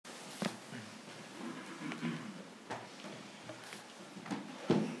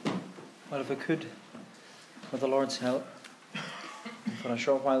Well, if we could, with the Lord's help, for a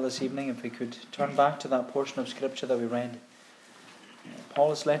short while this evening, if we could turn back to that portion of Scripture that we read,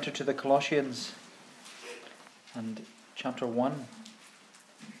 Paul's letter to the Colossians, and chapter 1.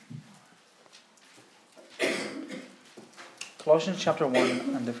 Colossians chapter 1,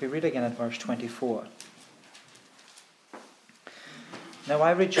 and if we read again at verse 24. Now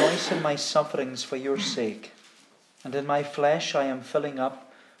I rejoice in my sufferings for your sake, and in my flesh I am filling up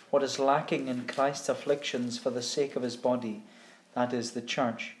what is lacking in Christ's afflictions for the sake of his body, that is, the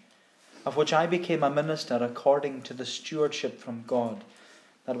church, of which I became a minister according to the stewardship from God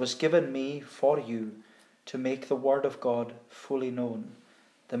that was given me for you, to make the word of God fully known,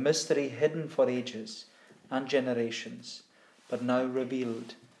 the mystery hidden for ages and generations, but now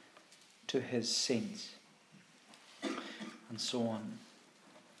revealed to his saints. And so on.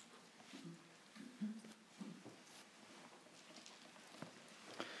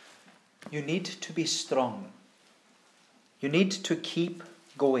 You need to be strong. You need to keep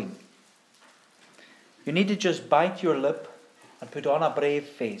going. You need to just bite your lip and put on a brave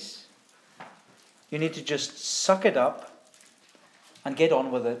face. You need to just suck it up and get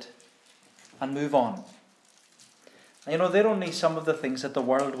on with it and move on. And you know, they're only some of the things that the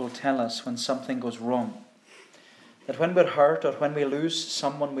world will tell us when something goes wrong. That when we're hurt, or when we lose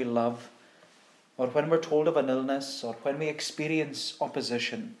someone we love, or when we're told of an illness, or when we experience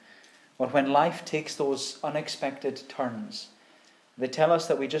opposition, or when life takes those unexpected turns, they tell us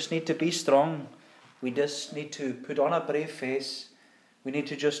that we just need to be strong. We just need to put on a brave face. We need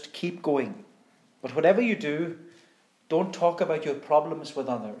to just keep going. But whatever you do, don't talk about your problems with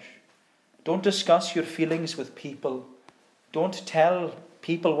others. Don't discuss your feelings with people. Don't tell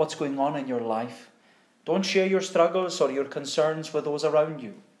people what's going on in your life. Don't share your struggles or your concerns with those around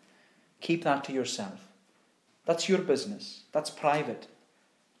you. Keep that to yourself. That's your business. That's private.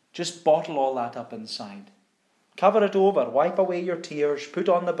 Just bottle all that up inside. Cover it over. Wipe away your tears. Put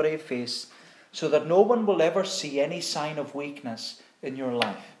on the brave face so that no one will ever see any sign of weakness in your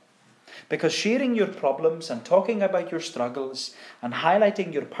life. Because sharing your problems and talking about your struggles and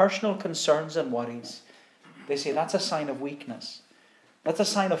highlighting your personal concerns and worries, they say that's a sign of weakness. That's a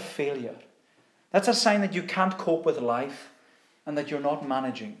sign of failure. That's a sign that you can't cope with life and that you're not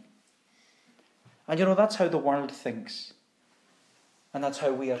managing. And you know, that's how the world thinks. And that's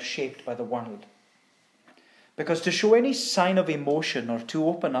how we are shaped by the world. Because to show any sign of emotion, or to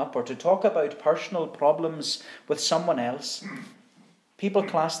open up, or to talk about personal problems with someone else, people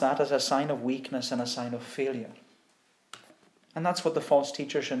class that as a sign of weakness and a sign of failure. And that's what the false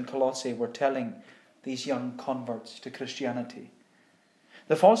teachers in Colossae were telling these young converts to Christianity.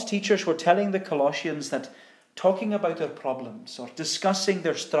 The false teachers were telling the Colossians that talking about their problems, or discussing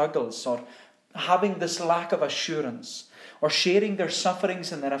their struggles, or having this lack of assurance, or sharing their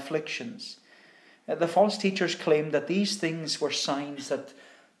sufferings and their afflictions, the false teachers claimed that these things were signs that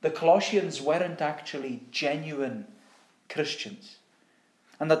the Colossians weren't actually genuine Christians.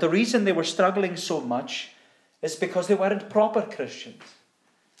 And that the reason they were struggling so much is because they weren't proper Christians.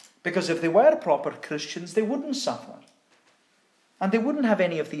 Because if they were proper Christians, they wouldn't suffer. And they wouldn't have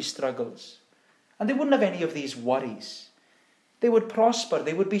any of these struggles. And they wouldn't have any of these worries. They would prosper.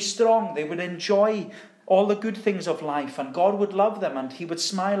 They would be strong. They would enjoy all the good things of life. And God would love them. And he would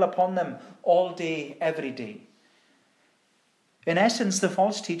smile upon them all day, every day. In essence, the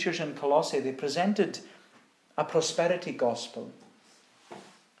false teachers in Colossae, they presented a prosperity gospel.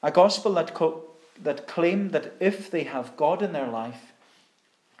 A gospel that claimed that if they have God in their life,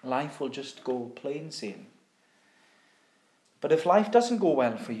 life will just go plain sailing. But if life doesn't go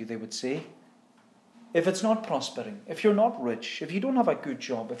well for you, they would say, if it's not prospering, if you're not rich, if you don't have a good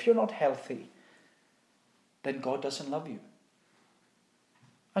job, if you're not healthy, then God doesn't love you.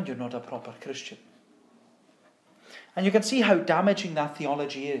 And you're not a proper Christian. And you can see how damaging that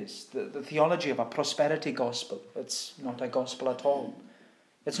theology is. The theology of a prosperity gospel. It's not a gospel at all.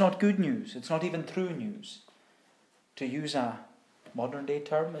 It's not good news. It's not even true news. To use a modern day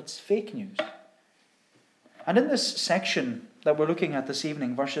term, it's fake news. And in this section that we're looking at this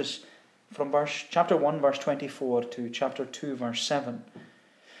evening, chapter 1, verse 24 to chapter 2, verse 7,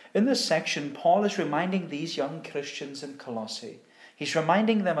 in this section, Paul is reminding these young Christians in Colossae, he's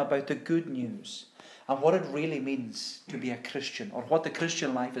reminding them about the good news and what it really means to be a Christian, or what the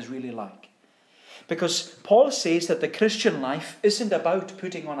Christian life is really like. Because Paul says that the Christian life isn't about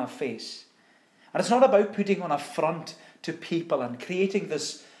putting on a face. And it's not about putting on a front to people and creating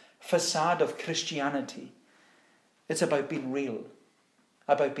this facade of Christianity. It's about being real,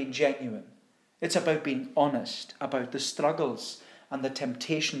 about being genuine. It's about being honest about the struggles and the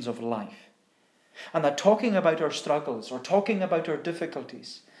temptations of life. And that talking about our struggles, or talking about our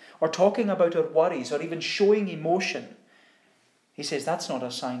difficulties, or talking about our worries, or even showing emotion, he says that's not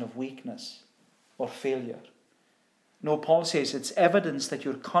a sign of weakness or failure. No, Paul says it's evidence that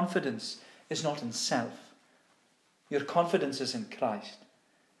your confidence is not in self. Your confidence is in Christ.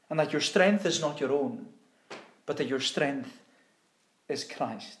 And that your strength is not your own, but that your strength is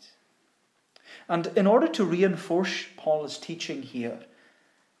Christ. And in order to reinforce Paul's teaching here,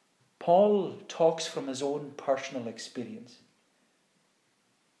 Paul talks from his own personal experience.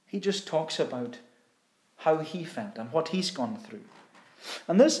 He just talks about how he felt and what he's gone through.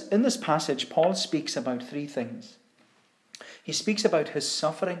 And in this passage, Paul speaks about three things. He speaks about his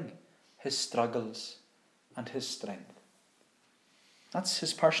suffering, his struggles, and his strength. That's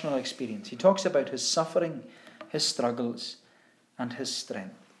his personal experience. He talks about his suffering, his struggles, and his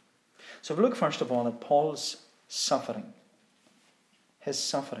strength. So we look first of all at Paul's suffering. His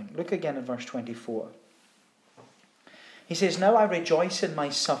suffering. Look again at verse 24. He says, "Now I rejoice in my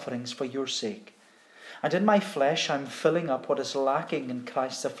sufferings for your sake. And in my flesh I'm filling up what is lacking in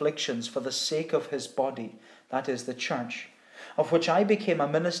Christ's afflictions for the sake of his body, that is the church, of which I became a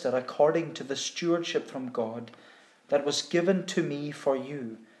minister according to the stewardship from God that was given to me for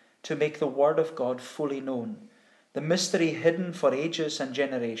you, to make the word of God fully known, the mystery hidden for ages and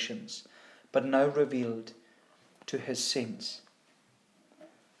generations, but now revealed to his saints."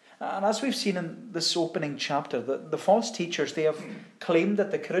 And as we've seen in this opening chapter, the false teachers, they have claimed that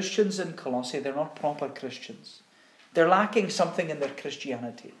the Christians in Colossae, they're not proper Christians. They're lacking something in their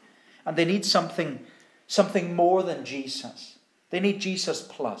Christianity. And they need something more than Jesus. They need Jesus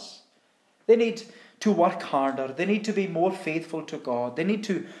plus. They need to work harder. They need to be more faithful to God. They need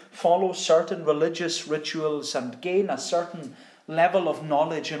to follow certain religious rituals and gain a certain level of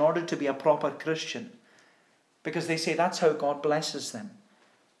knowledge in order to be a proper Christian. Because they say that's how God blesses them.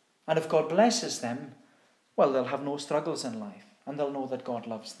 And if God blesses them, well, they'll have no struggles in life. And they'll know that God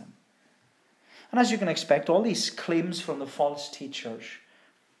loves them. And as you can expect, all these claims from the false teachers,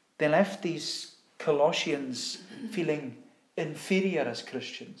 they left these Colossians feeling inferior as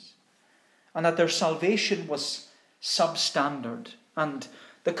Christians. And that their salvation was substandard. And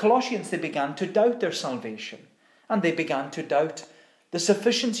the Colossians, they began to doubt their salvation. And they began to doubt the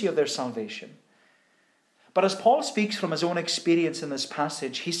sufficiency of their salvation. But as Paul speaks from his own experience in this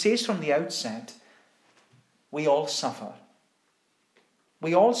passage, he says from the outset, we all suffer.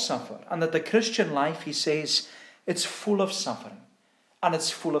 We all suffer. And that the Christian life, he says, it's full of suffering. And it's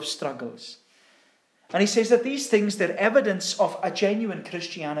full of struggles. And he says that these things, they're evidence of a genuine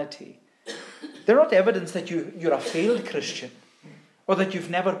Christianity. They're not evidence that you're a failed Christian or that you've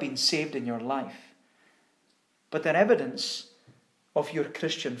never been saved in your life. But they're evidence of your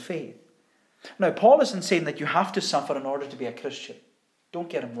Christian faith. Now, Paul isn't saying that you have to suffer in order to be a Christian. Don't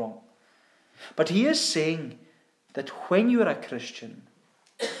get him wrong. But he is saying that when you're a Christian,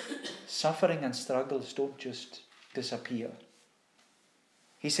 suffering and struggles don't just disappear.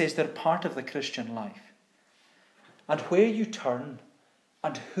 He says they're part of the Christian life. And where you turn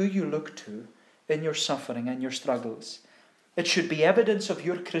and who you look to in your suffering and your struggles, it should be evidence of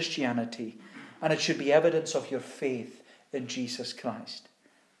your Christianity, and it should be evidence of your faith in Jesus Christ.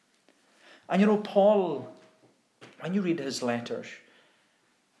 And you know, Paul, when you read his letters,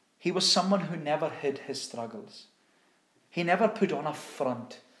 he was someone who never hid his struggles. He never put on a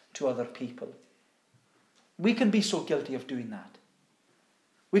front to other people. We can be so guilty of doing that.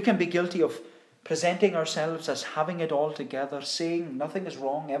 We can be guilty of presenting ourselves as having it all together, saying nothing is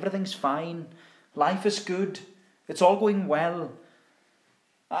wrong, everything's fine, life is good, it's all going well.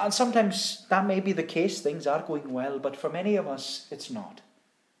 And sometimes that may be the case, things are going well, but for many of us, it's not.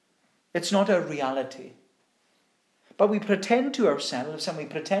 It's not a reality. But we pretend to ourselves and we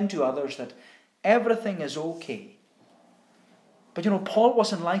pretend to others that everything is okay. But you know, Paul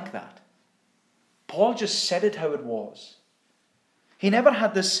wasn't like that. Paul just said it how it was. He never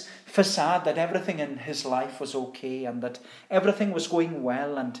had this facade that everything in his life was okay and that everything was going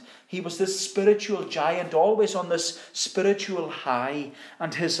well and he was this spiritual giant, always on this spiritual high,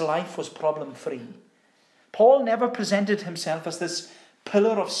 and his life was problem-free. Paul never presented himself as this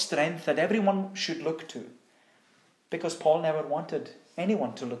pillar of strength that everyone should look to, because Paul never wanted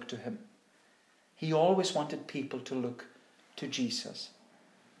anyone to look to him. He always wanted people to look to Jesus.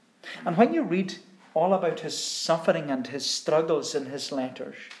 And when you read all about his suffering and his struggles in his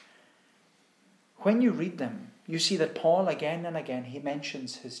letters, when you read them, you see that Paul again and again, he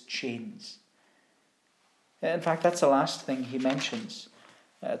mentions his chains. In fact, that's the last thing he mentions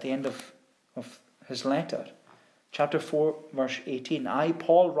at the end of his letter. Chapter 4, verse 18. I,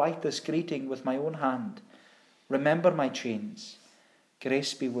 Paul, write this greeting with my own hand. Remember my chains.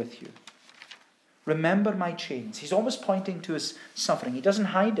 Grace be with you. Remember my chains. He's always pointing to his suffering. He doesn't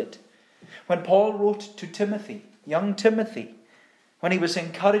hide it. When Paul wrote to Timothy, young Timothy, when he was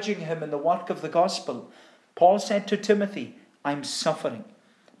encouraging him in the work of the gospel, Paul said to Timothy, I'm suffering,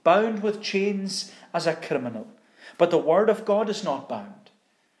 bound with chains as a criminal. But the word of God is not bound.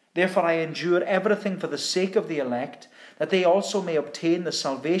 Therefore I endure everything for the sake of the elect, that they also may obtain the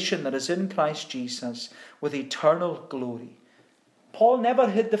salvation that is in Christ Jesus with eternal glory. Paul never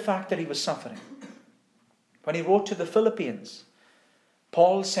hid the fact that he was suffering. When he wrote to the Philippians,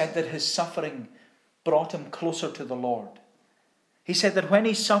 Paul said that his suffering brought him closer to the Lord. He said that when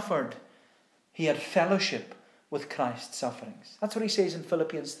he suffered, he had fellowship with Christ's sufferings. That's what he says in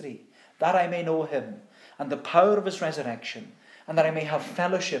Philippians 3. That I may know him and the power of his resurrection, and that I may have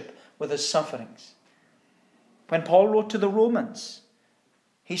fellowship with his sufferings. When Paul wrote to the Romans,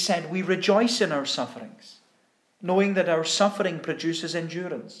 he said, we rejoice in our sufferings, knowing that our suffering produces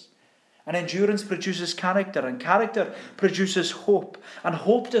endurance. And endurance produces character, and character produces hope. And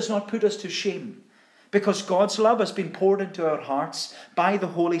hope does not put us to shame, because God's love has been poured into our hearts by the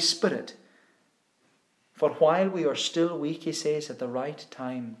Holy Spirit. For while we are still weak, he says, at the right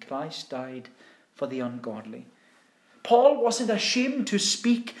time, Christ died for the ungodly. Paul wasn't ashamed to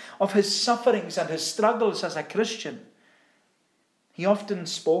speak of his sufferings and his struggles as a Christian. He often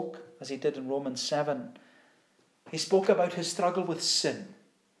spoke, as he did in Romans 7, he spoke about his struggle with sin.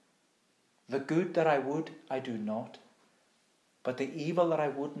 The good that I would, I do not. But the evil that I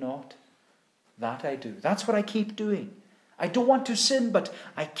would not, that I do. That's what I keep doing. I don't want to sin, but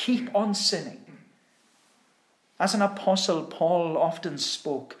I keep on sinning. As an apostle, Paul often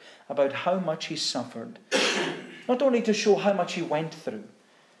spoke about how much he suffered. Not only to show how much he went through,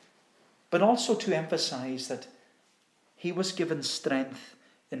 but also to emphasize that he was given strength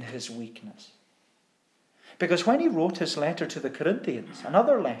in his weakness. Because when he wrote his letter to the Corinthians,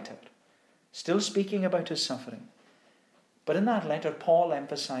 another letter, still speaking about his suffering, but in that letter, Paul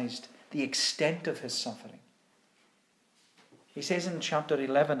emphasized the extent of his suffering. He says in chapter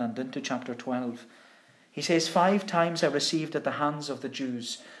 11 and into chapter 12, he says, 5 times I received at the hands of the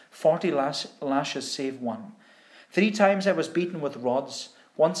Jews 40 lashes save one. 3 times I was beaten with rods.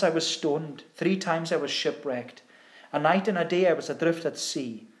 Once I was stoned. 3 times I was shipwrecked. A night and a day I was adrift at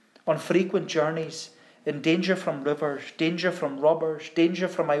sea, on frequent journeys, in danger from rivers, danger from robbers, danger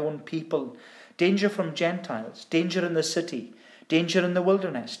from my own people, danger from Gentiles, danger in the city, danger in the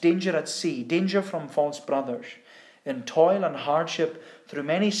wilderness, danger at sea, danger from false brothers, in toil and hardship, through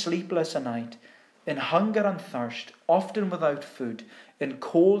many sleepless a night, in hunger and thirst, often without food, in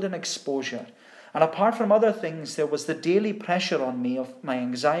cold and exposure. And apart from other things, there was the daily pressure on me of my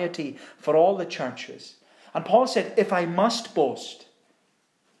anxiety for all the churches. And Paul said, if I must boast,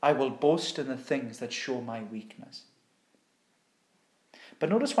 I will boast in the things that show my weakness. But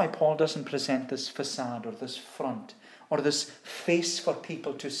notice why Paul doesn't present this facade or this front or this face for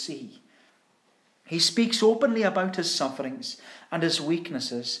people to see. He speaks openly about his sufferings and his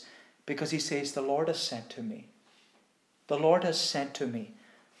weaknesses because he says, the Lord has said to me, the Lord has said to me,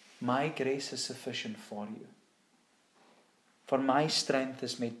 my grace is sufficient for you. For my strength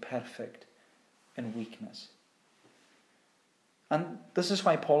is made perfect in weakness. And this is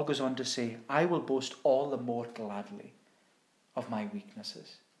why Paul goes on to say, I will boast all the more gladly of my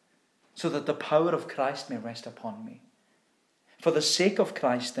weaknesses, so that the power of Christ may rest upon me. For the sake of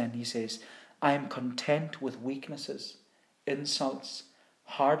Christ, then, he says, I am content with weaknesses, insults,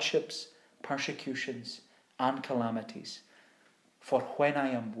 hardships, persecutions, and calamities. For when I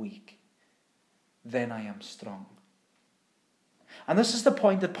am weak, then I am strong. And this is the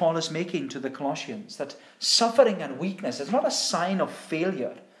point that Paul is making to the Colossians, that suffering and weakness is not a sign of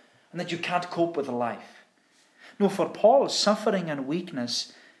failure and that you can't cope with life. No, for Paul, suffering and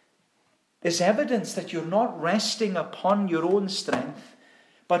weakness is evidence that you're not resting upon your own strength,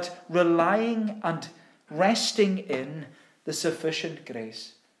 but relying and resting in the sufficient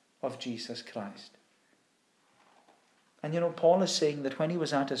grace of Jesus Christ. And Paul is saying that when he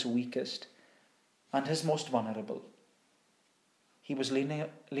was at his weakest and his most vulnerable, he was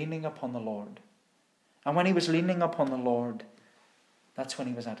leaning upon the Lord. And when he was leaning upon the Lord, that's when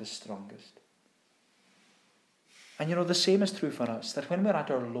he was at his strongest. And the same is true for us, that when we're at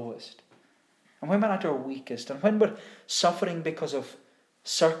our lowest, and when we're at our weakest, and when we're suffering because of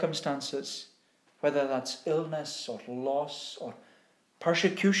circumstances, whether that's illness or loss or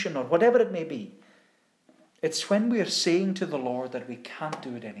persecution or whatever it may be, it's when we are saying to the Lord that we can't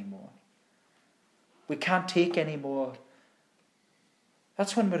do it anymore. We can't take anymore.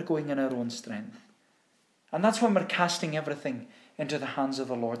 That's when we're going in our own strength. And that's when we're casting everything into the hands of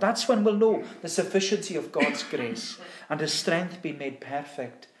the Lord. That's when we'll know the sufficiency of God's grace and his strength being made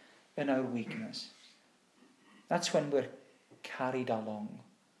perfect in our weakness. That's when we're carried along.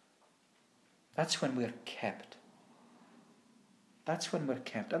 That's when we're kept. That's when we're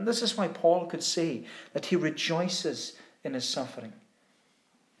kept. And this is why Paul could say that he rejoices in his suffering.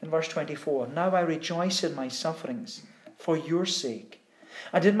 In verse 24, now I rejoice in my sufferings for your sake.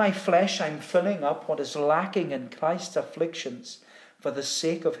 And in my flesh I'm filling up what is lacking in Christ's afflictions for the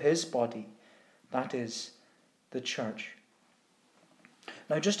sake of his body, that is, the church.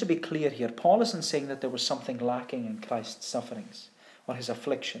 Now, just to be clear here, Paul isn't saying that there was something lacking in Christ's sufferings or his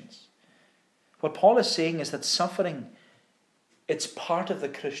afflictions. What Paul is saying is that suffering, it's part of the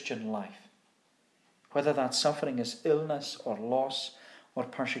Christian life. Whether that suffering is illness or loss or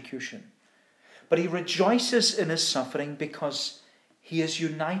persecution. But he rejoices in his suffering because he is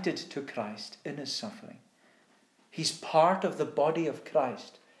united to Christ in his suffering. He's part of the body of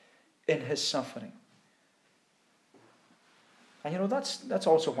Christ in his suffering. And that's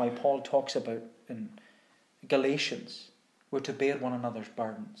also why Paul talks about in Galatians, we're to bear one another's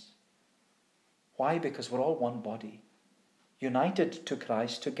burdens. Why? Because we're all one body, united to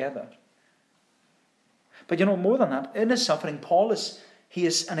Christ together. But more than that, in his suffering, Paul is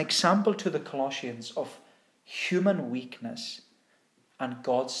an example to the Colossians of human weakness and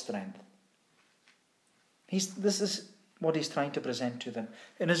God's strength. This is what he's trying to present to them.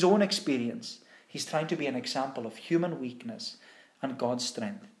 In his own experience, he's trying to be an example of human weakness and God's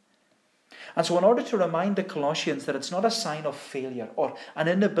strength. And so in order to remind the Colossians that it's not a sign of failure or an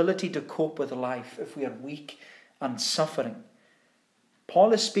inability to cope with life if we are weak and suffering,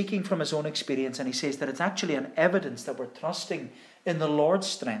 Paul is speaking from his own experience, and he says that it's actually an evidence that we're trusting in the Lord's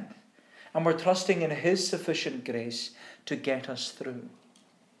strength and we're trusting in his sufficient grace to get us through.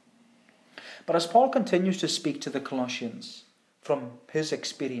 But as Paul continues to speak to the Colossians from his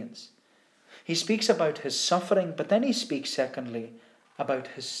experience, he speaks about his suffering, but then he speaks, secondly, about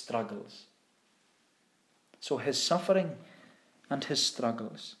his struggles. So his suffering and his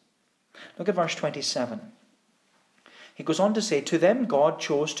struggles. Look at verse 27. He goes on to say, to them God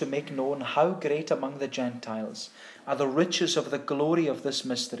chose to make known how great among the Gentiles are the riches of the glory of this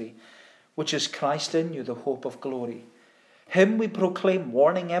mystery, which is Christ in you, the hope of glory. Him we proclaim,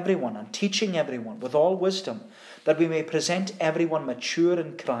 warning everyone and teaching everyone with all wisdom, that we may present everyone mature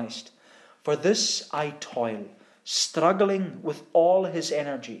in Christ. For this I toil, struggling with all his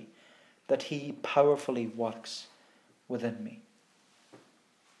energy, that he powerfully works within me.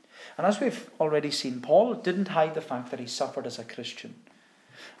 And as we've already seen, Paul didn't hide the fact that he suffered as a Christian.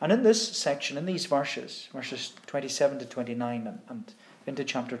 And in this section, in these verses 27 to 29 and into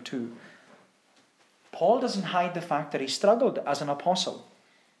chapter 2, Paul doesn't hide the fact that he struggled as an apostle.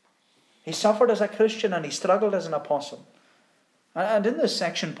 He suffered as a Christian and he struggled as an apostle. And in this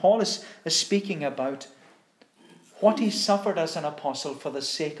section, Paul is speaking about what he suffered as an apostle for the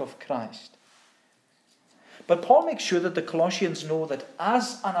sake of Christ. But Paul makes sure that the Colossians know that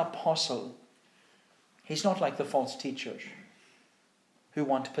as an apostle, he's not like the false teachers who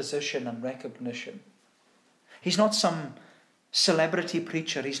want position and recognition. He's not some celebrity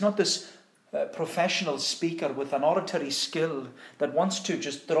preacher. He's not this professional speaker with an oratory skill that wants to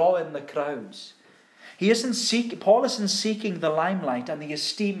just draw in the crowds. Paul isn't seeking the limelight and the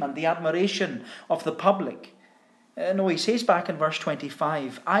esteem and the admiration of the public. No, he says back in verse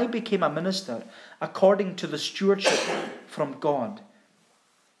 25, I became a minister according to the stewardship from God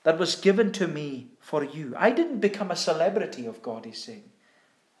that was given to me for you. I didn't become a celebrity of God, he's saying.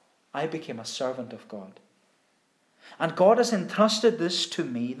 I became a servant of God. And God has entrusted this to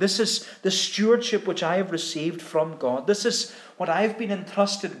me. This is the stewardship which I have received from God. This is what I've been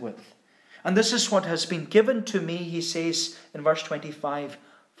entrusted with. And this is what has been given to me, he says in verse 25,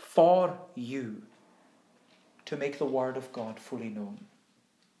 for you, to make the word of God fully known.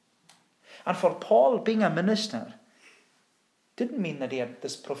 And for Paul, being a minister didn't mean that he had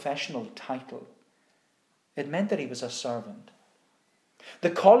this professional title. It meant that he was a servant. The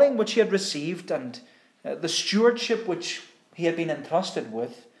calling which he had received and the stewardship which he had been entrusted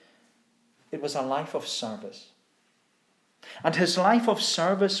with, it was a life of service. And his life of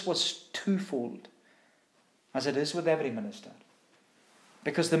service was twofold, as it is with every minister.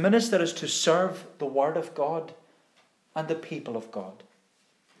 Because the minister is to serve the word of God and the people of God.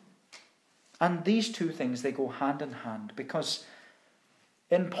 And these two things, they go hand in hand, because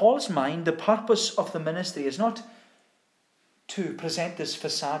in Paul's mind, the purpose of the ministry is not to present this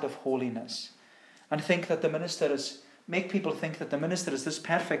facade of holiness and think that the minister make people think that the minister is this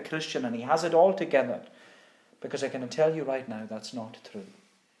perfect Christian and he has it all together. Because I can tell you right now, that's not true.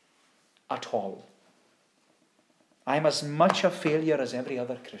 At all. I'm as much a failure as every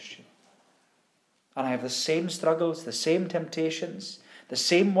other Christian. And I have the same struggles, the same temptations, the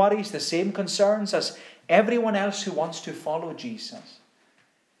same worries, the same concerns as everyone else who wants to follow Jesus.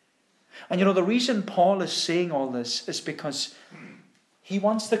 And the reason Paul is saying all this is because he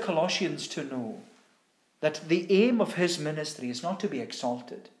wants the Colossians to know that the aim of his ministry is not to be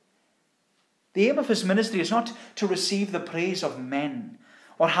exalted. The aim of his ministry is not to receive the praise of men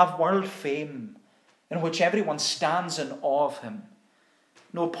or have world fame in which everyone stands in awe of him.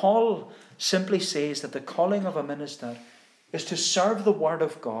 No, Paul simply says that the calling of a minister is to serve the Word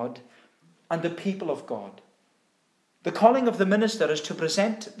of God and the people of God. The calling of the minister is to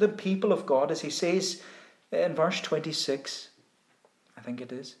present the people of God, as he says in verse 26, I think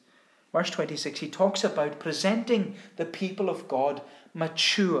it is. Verse 26, he talks about presenting the people of God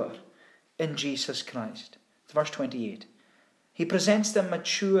mature in Jesus Christ. It's verse 28. He presents them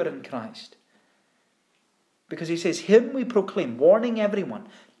mature in Christ. Because he says, him we proclaim, warning everyone,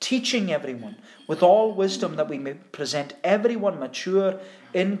 teaching everyone, with all wisdom, that we may present everyone mature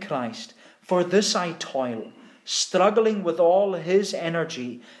in Christ. For this I toil, struggling with all his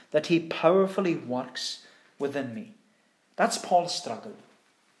energy, that he powerfully works within me. That's Paul's struggle.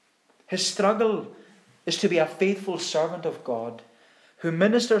 His struggle is to be a faithful servant of God who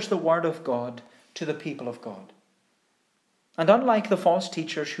ministers the word of God to the people of God. And unlike the false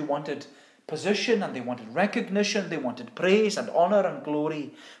teachers who wanted position and they wanted recognition, they wanted praise and honor and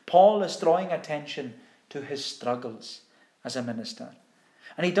glory, Paul is drawing attention to his struggles as a minister.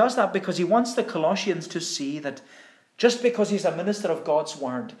 And he does that because he wants the Colossians to see that just because he's a minister of God's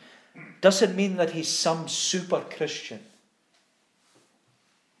word doesn't mean that he's some super Christian.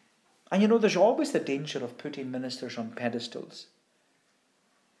 And there's always the danger of putting ministers on pedestals.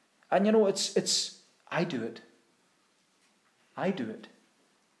 And I do it.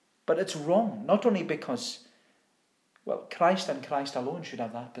 But it's wrong, not only because, Christ and Christ alone should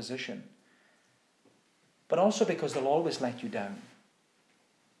have that position, but also because they'll always let you down.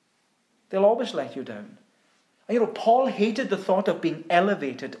 They'll always let you down. And Paul hated the thought of being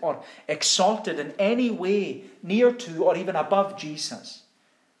elevated or exalted in any way near to or even above Jesus.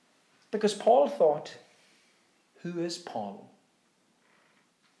 Because Paul thought, who is Paul?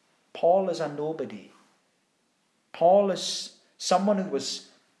 Paul is a nobody. Paul is someone who was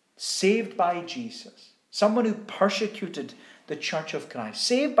saved by Jesus. Someone who persecuted the church of Christ.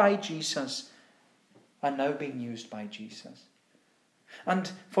 Saved by Jesus and now being used by Jesus.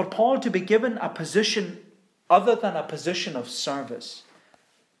 And for Paul to be given a position other than a position of service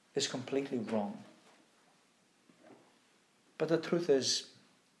is completely wrong. But the truth is,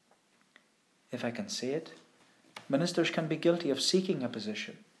 if I can say it, ministers can be guilty of seeking a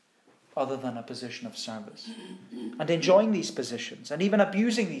position other than a position of service, and enjoying these positions, and even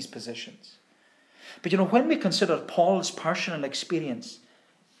abusing these positions. But when we consider Paul's personal experience,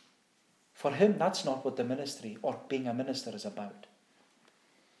 for him that's not what the ministry or being a minister is about.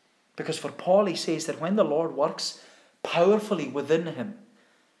 Because for Paul, he says that when the Lord works powerfully within him,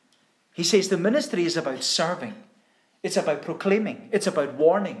 he says the ministry is about serving, it's about proclaiming, it's about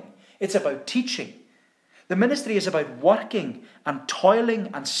warning, it's about teaching. The ministry is about working and toiling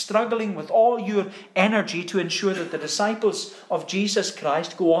and struggling with all your energy to ensure that the disciples of Jesus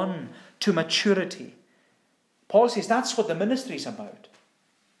Christ go on to maturity. Paul says that's what the ministry is about.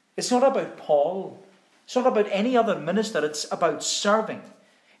 It's not about Paul. It's not about any other minister. It's about serving.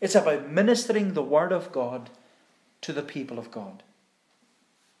 It's about ministering the word of God to the people of God.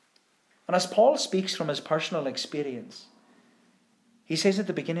 And as Paul speaks from his personal experience, he says at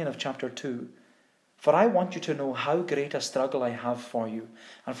the beginning of chapter 2, "For I want you to know how great a struggle I have for you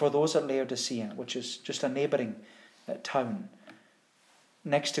and for those at Laodicea," which is just a neighbouring town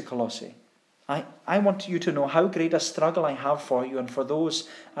next to Colossae. I want you to know how great a struggle I have for you and for those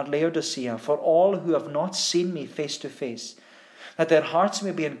at Laodicea, for all who have not seen me face to face, that their hearts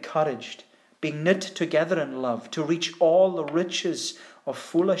may be encouraged, being knit together in love, to reach all the riches of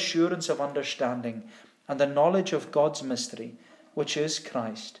full assurance of understanding and the knowledge of God's mystery, which is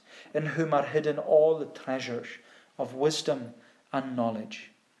Christ, in whom are hidden all the treasures of wisdom and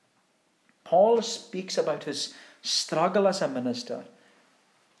knowledge. Paul speaks about his struggle as a minister,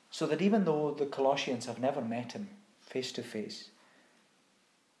 so that even though the Colossians have never met him face to face,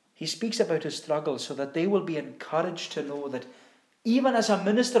 he speaks about his struggle so that they will be encouraged to know that even as a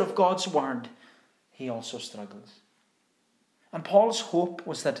minister of God's word, he also struggles. And Paul's hope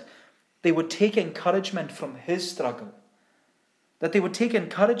was that they would take encouragement from his struggle, that they would take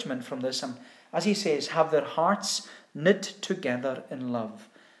encouragement from this and, as he says, have their hearts knit together in love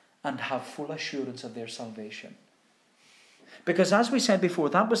and have full assurance of their salvation. Because as we said before,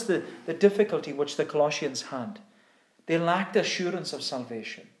 that was the difficulty which the Colossians had. They lacked assurance of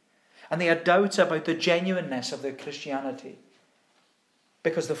salvation. And they had doubts about the genuineness of their Christianity.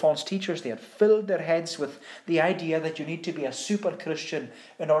 Because the false teachers, they had filled their heads with the idea that you need to be a super Christian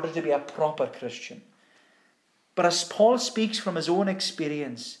in order to be a proper Christian. But as Paul speaks from his own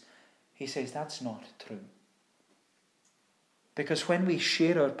experience, he says that's not true. Because when we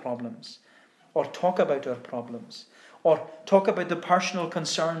share our problems, or talk about our problems, or talk about the personal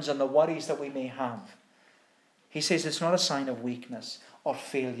concerns and the worries that we may have, he says it's not a sign of weakness or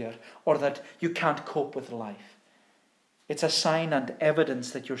failure or that you can't cope with life. It's a sign and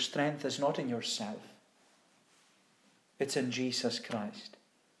evidence that your strength is not in yourself. It's in Jesus Christ.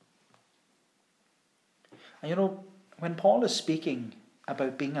 And you know, when Paul is speaking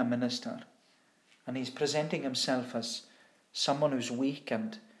about being a minister, and he's presenting himself as someone who's weak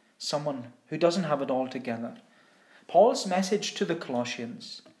and someone who doesn't have it all together, Paul's message to the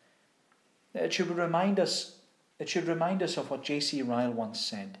Colossians, it should remind us of what J.C. Ryle once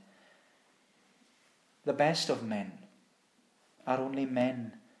said. The best of men are only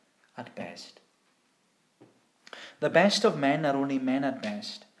men at best. The best of men are only men at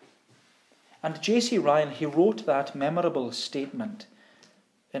best. And J.C. Ryle, he wrote that memorable statement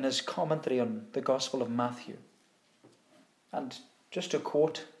in his commentary on the Gospel of Matthew. And just to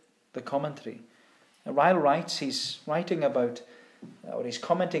quote the commentary, Ryle writes, he's writing about, or he's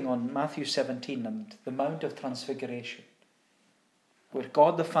commenting on Matthew 17 and the Mount of Transfiguration, where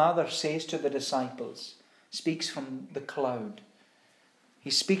God the Father says to the disciples, speaks from the cloud. He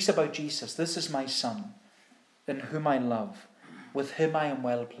speaks about Jesus. This is my Son, in whom I love. With him I am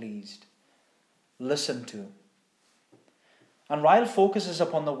well pleased. Listen to him. And Ryle focuses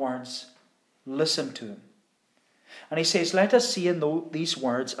upon the words, listen to him. And he says, let us see in these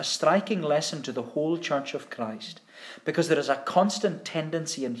words a striking lesson to the whole Church of Christ, because there is a constant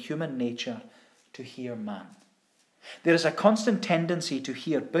tendency in human nature to hear man. There is a constant tendency to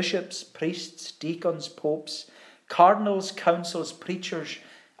hear bishops, priests, deacons, popes, cardinals, councils, preachers,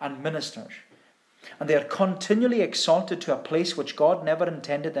 and ministers. And they are continually exalted to a place which God never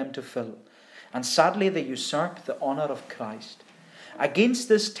intended them to fill. And sadly, they usurp the honour of Christ. Against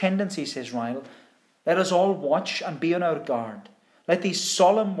this tendency, says Ryle, let us all watch and be on our guard. Let these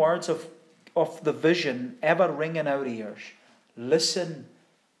solemn words of the vision ever ring in our ears. Listen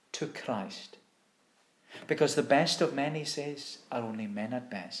to Christ. Because the best of men, he says, are only men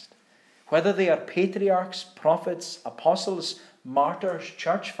at best. Whether they are patriarchs, prophets, apostles, martyrs,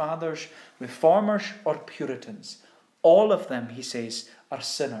 church fathers, reformers, or Puritans, all of them, he says, are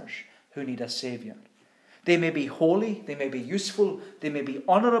sinners who need a Saviour. They may be holy, they may be useful, they may be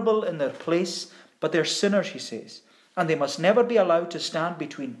honourable in their place, but they're sinners, he says, and they must never be allowed to stand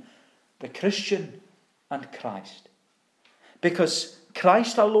between the Christian and Christ. Because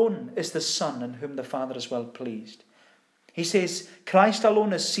Christ alone is the Son in whom the Father is well pleased. He says, Christ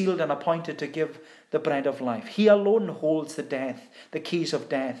alone is sealed and appointed to give the bread of life. He alone holds the keys of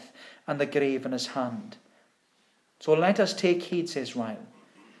death and the grave in his hand. So let us take heed, says Ryle,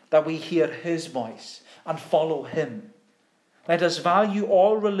 that we hear his voice and follow him. Let us value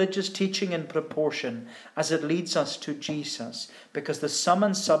all religious teaching in proportion as it leads us to Jesus, because the sum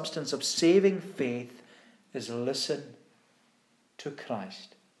and substance of saving faith is listen to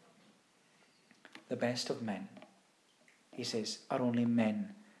Christ. The best of men, he says, are only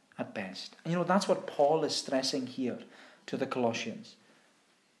men at best. And you know, that's what Paul is stressing here to the Colossians.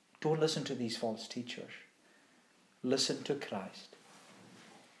 Don't listen to these false teachers. Listen to Christ.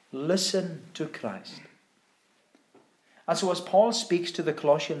 Listen to Christ. And so as Paul speaks to the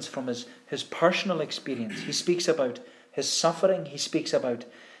Colossians from his personal experience, he speaks about his suffering, he speaks about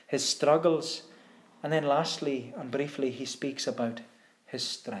his struggles, and then lastly and briefly he speaks about his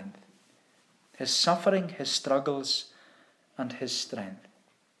strength. His suffering, his struggles, and his strength.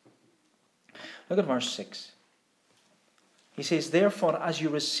 Look at verse 6. He says, therefore, as you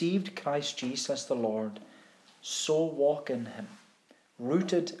received Christ Jesus the Lord, so walk in him,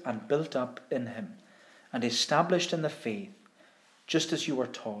 rooted and built up in him, and established in the faith, just as you were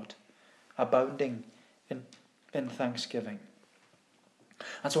taught, abounding in thanksgiving.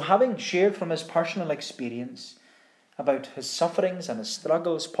 And so, having shared from his personal experience about his sufferings and his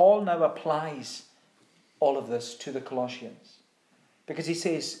struggles, Paul now applies all of this to the Colossians. Because he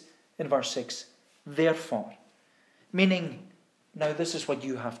says in verse 6, therefore, meaning, now this is what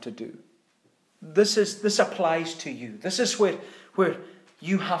you have to do. This applies to you. This is where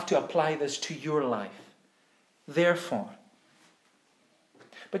you have to apply this to your life. Therefore.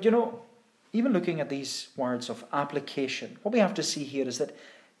 But you know, even looking at these words of application, what we have to see here is that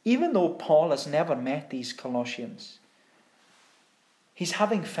even though Paul has never met these Colossians, he's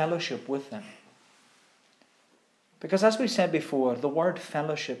having fellowship with them. Because as we said before, the word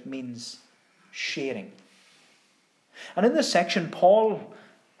fellowship means sharing. And in this section, Paul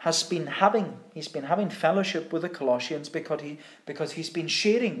he's been having fellowship with the Colossians because he's been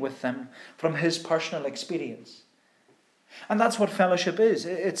sharing with them from his personal experience. And that's what fellowship is.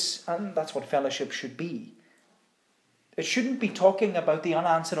 And that's what fellowship should be. It shouldn't be talking about the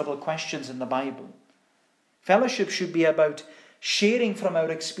unanswerable questions in the Bible. Fellowship should be about sharing from our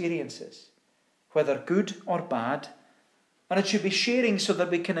experiences, whether good or bad. And it should be sharing so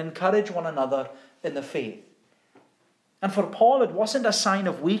that we can encourage one another in the faith. And for Paul, it wasn't a sign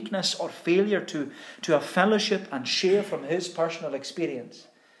of weakness or failure to have fellowship and share from his personal experience.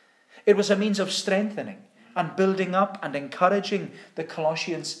 It was a means of strengthening and building up and encouraging the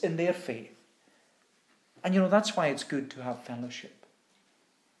Colossians in their faith. And that's why it's good to have fellowship.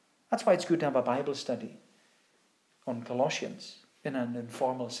 That's why it's good to have a Bible study on Colossians in an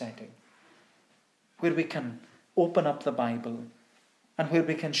informal setting, where we can open up the Bible and where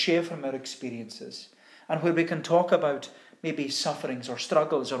we can share from our experiences and where we can talk about maybe sufferings or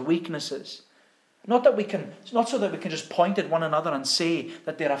struggles or weaknesses. Not so that we can just point at one another and say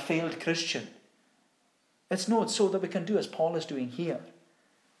that they're a failed Christian. It's so that we can do as Paul is doing here.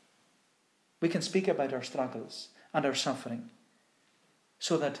 We can speak about our struggles and our suffering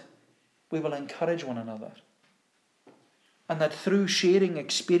so that we will encourage one another. And that through sharing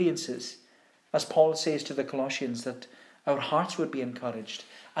experiences, as Paul says to the Colossians, that our hearts would be encouraged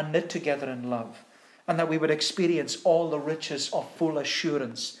and knit together in love, and that we would experience all the riches of full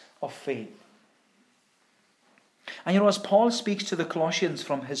assurance of faith. And as Paul speaks to the Colossians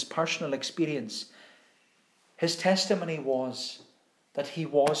from his personal experience, his testimony was that he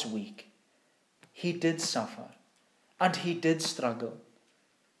was weak, he did suffer, and he did struggle.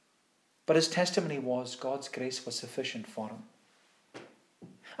 But his testimony was God's grace was sufficient for him.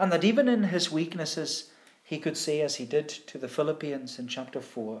 And that even in his weaknesses, he could say, as he did to the Philippians in chapter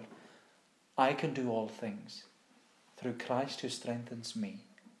 4, I can do all things through Christ who strengthens me.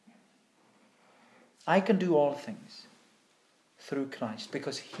 I can do all things through Christ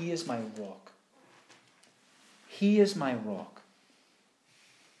because he is my rock. He is my rock.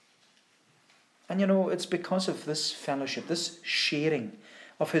 And it's because of this fellowship, this sharing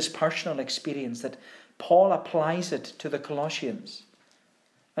of his personal experience, that Paul applies it to the Colossians.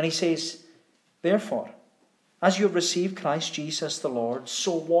 And he says, therefore, as you have received Christ Jesus the Lord,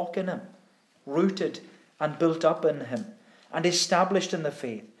 so walk in him, rooted and built up in him, and established in the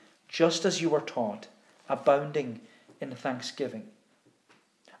faith, just as you were taught, abounding in thanksgiving.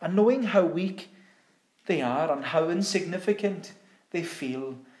 And knowing how weak they are and how insignificant they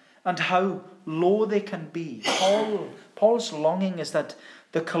feel and how low they can be, Paul's longing is that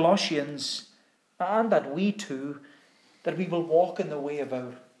the Colossians, and that we too, that we will walk in the way of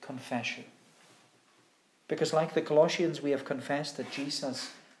our confession. Because like the Colossians, we have confessed that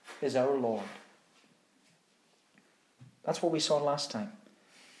Jesus is our Lord. That's what we saw last time.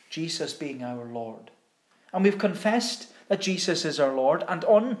 Jesus being our Lord. And we've confessed that Jesus is our Lord. And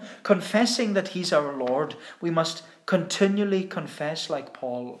on confessing that he's our Lord, we must continually confess, like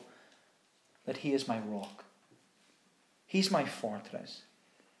Paul, that he is my rock. He's my fortress.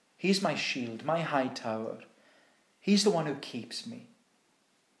 He's my shield, my high tower. He's the one who keeps me.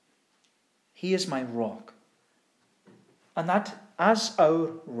 He is my rock. And that as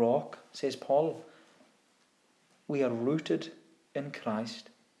our rock, says Paul, we are rooted in Christ,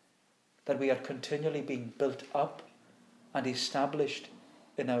 that we are continually being built up and established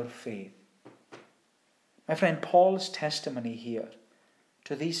in our faith. My friend, Paul's testimony here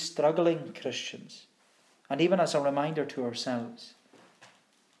to these struggling Christians, and even as a reminder to ourselves,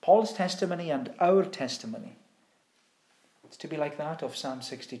 Paul's testimony and our testimony is to be like that of Psalm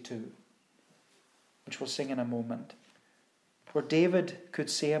 62, which we'll sing in a moment, where David could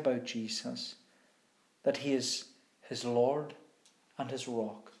say about Jesus that he is his Lord and his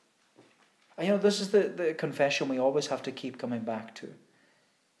rock. And this is the confession we always have to keep coming back to.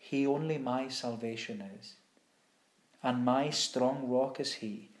 He only my salvation is, and my strong rock is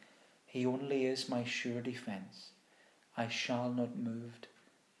he. He only is my sure defence. I shall not moved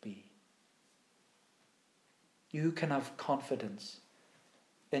be. You can have confidence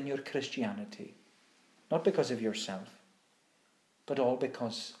in your Christianity, not because of yourself, but all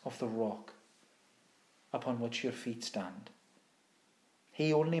because of the rock upon which your feet stand.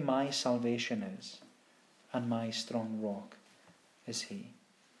 He only my salvation is, and my strong rock is he.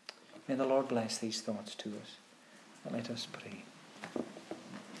 May the Lord bless these thoughts to us. And let us pray.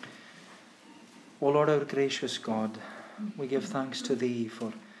 O Lord, our gracious God, we give thanks to thee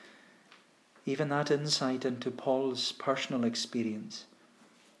for even that insight into Paul's personal experience.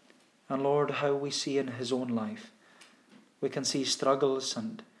 And Lord, how we see in his own life, we can see struggles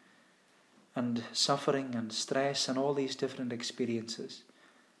and and suffering and stress and all these different experiences.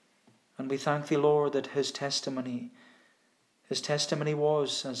 And we thank thee, Lord, that his testimony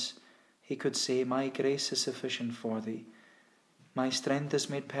was, as he could say, my grace is sufficient for thee. My strength is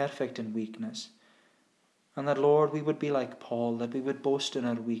made perfect in weakness. And that, Lord, we would be like Paul, that we would boast in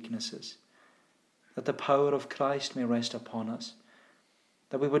our weaknesses, that the power of Christ may rest upon us,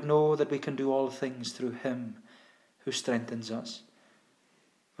 that we would know that we can do all things through him who strengthens us,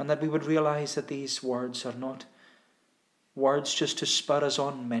 and that we would realize that these words are not words just to spur us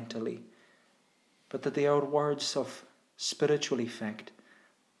on mentally, but that they are words of spiritual effect,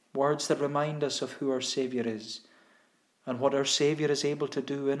 words that remind us of who our Saviour is and what our Saviour is able to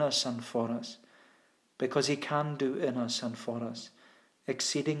do in us and for us, because he can do in us and for us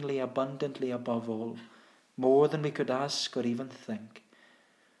exceedingly abundantly above all, more than we could ask or even think.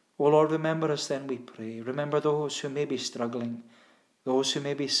 O Lord, remember us then, we pray. Remember those who may be struggling, those who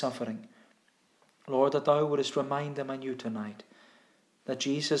may be suffering. Lord, that thou wouldest remind them anew tonight that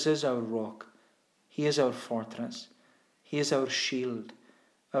Jesus is our rock, he is our fortress, he is our shield,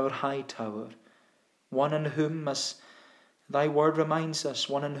 our high tower, one in whom, as thy word reminds us,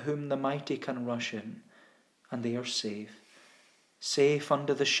 one in whom the mighty can rush in, and they are safe, safe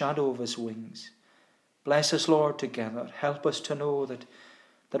under the shadow of his wings. Bless us, Lord, together. Help us to know that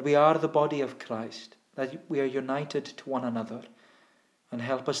we are the body of Christ, that we are united to one another, and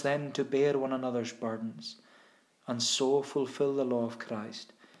help us then to bear one another's burdens, and so fulfill the law of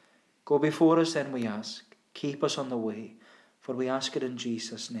Christ. Go before us then, we ask. Keep us on the way, for we ask it in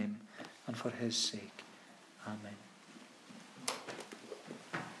Jesus' name, and for his sake. Amen.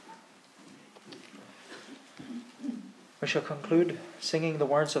 We shall conclude singing the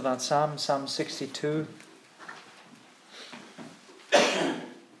words of that psalm, Psalm 62.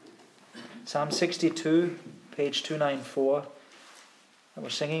 Psalm 62, page 294. And we're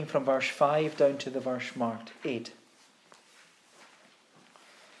singing from verse 5 down to the verse marked 8.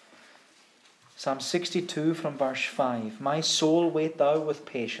 Psalm 62 from verse 5. My soul, wait thou with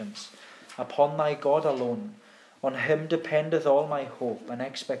patience upon thy God alone. On him dependeth all my hope and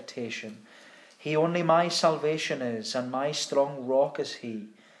expectation. He only my salvation is, and my strong rock is he.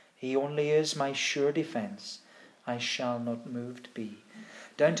 He only is my sure defence. I shall not moved be.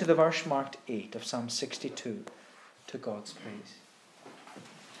 Down to the verse marked 8 of Psalm 62. To God's praise.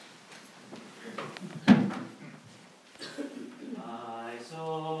 My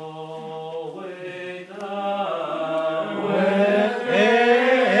soul wait thou with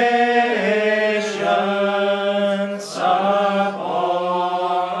patience upon thy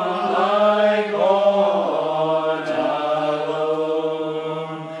God alone. On him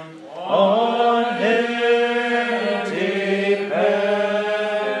dependeth all my hope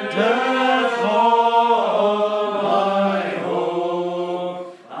and expectation. He only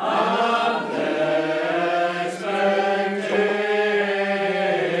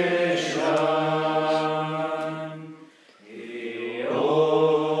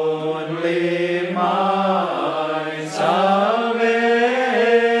my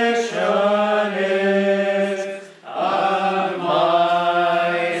salvation is, and my strong rock is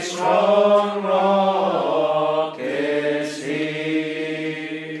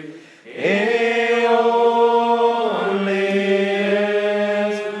he. He only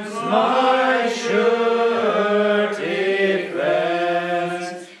is my sure defence.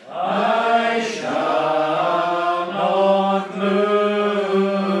 I shall not moved be.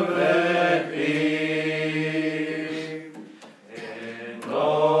 In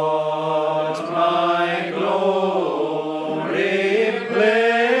God my glory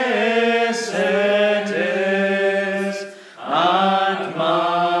blessed is, and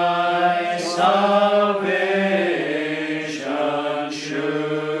my salvation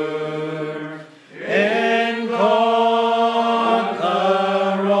sure. In God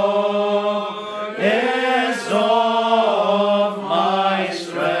the rock is of my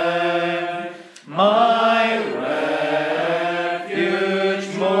strength, my refuge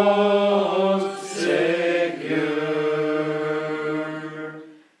most secure.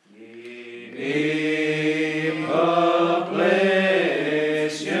 People,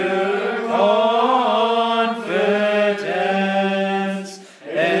 place your confidence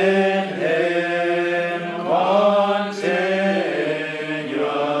in him continually.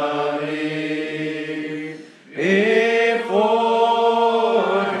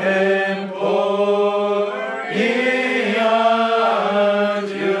 Before him pour ye out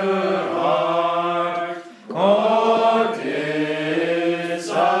your heart. God is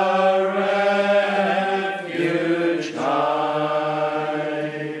our refuge high.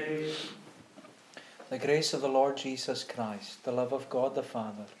 The grace of the Lord Jesus Christ, the love of God the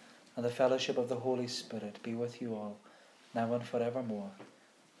Father, and the fellowship of the Holy Spirit be with you all, now and forevermore.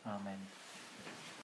 Amen.